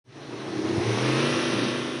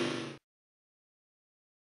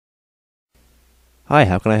Hi,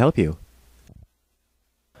 how can I help you?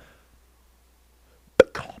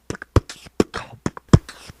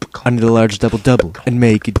 I need a large double-double, and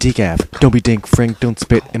make it decaf. Don't be dink, frink, don't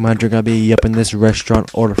spit in my drink. I'll be up in this restaurant,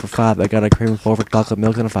 order for 5. I got a craving for chocolate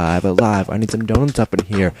milk and a 5 alive. I need some donuts up in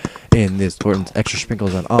here, in this Hortons, extra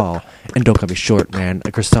sprinkles on all. And don't cut me short, man.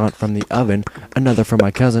 A croissant from the oven, another for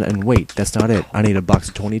my cousin, and wait, that's not it. I need a box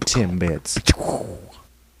of 20 timbits.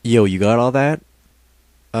 Yo, you got all that?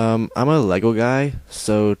 I'm a Lego guy,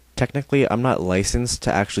 so technically I'm not licensed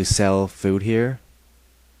to actually sell food here,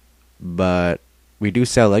 but we do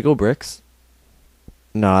sell Lego bricks.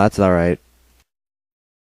 No, that's alright.